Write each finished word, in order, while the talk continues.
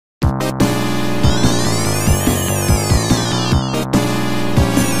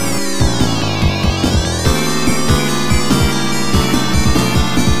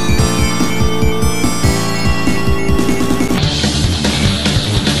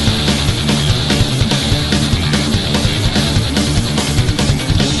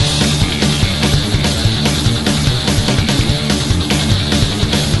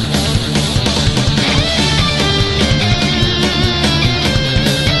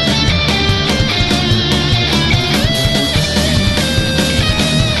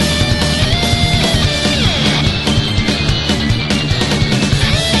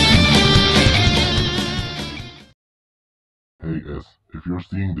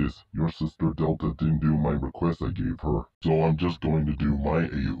this, your sister Delta didn't do my request I gave her, so I'm just going to do my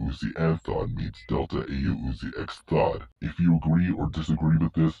AUZ Anthod meets Delta AUZ X Thod. If you agree or disagree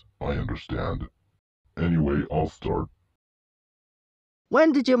with this, I understand. Anyway, I'll start.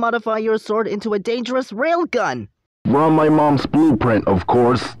 When did you modify your sword into a dangerous railgun? From my mom's blueprint, of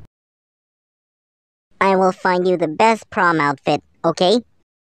course. I will find you the best prom outfit, okay?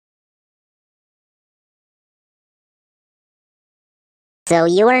 So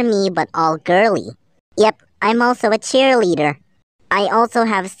you are me, but all girly. Yep, I'm also a cheerleader. I also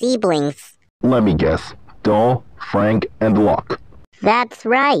have siblings. Let me guess. Doll, Frank, and Locke. That's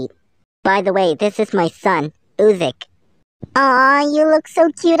right. By the way, this is my son, Uzik. Aw, you look so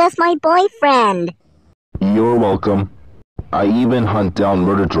cute as my boyfriend. You're welcome. I even hunt down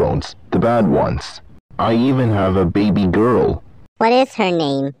murder drones, the bad ones. I even have a baby girl. What is her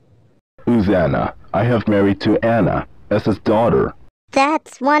name? Uzana. I have married to Anna, as his daughter.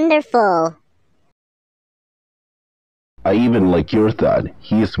 That's wonderful. I even like your Thod.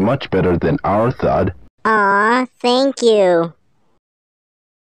 He is much better than our Thod. Aw, thank you.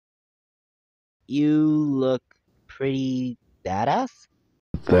 You look pretty badass?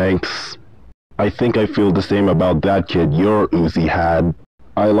 Thanks. I think I feel the same about that kid your Uzi had.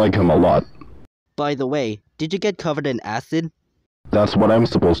 I like him a lot. By the way, did you get covered in acid? That's what I'm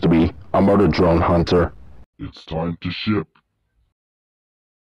supposed to be, a murder drone hunter. It's time to ship.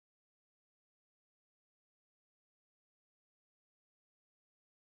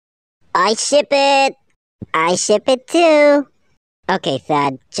 I ship it. I ship it too. Okay,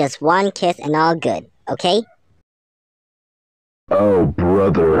 Thad, just one kiss and all good, okay? Oh,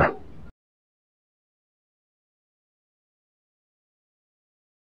 brother.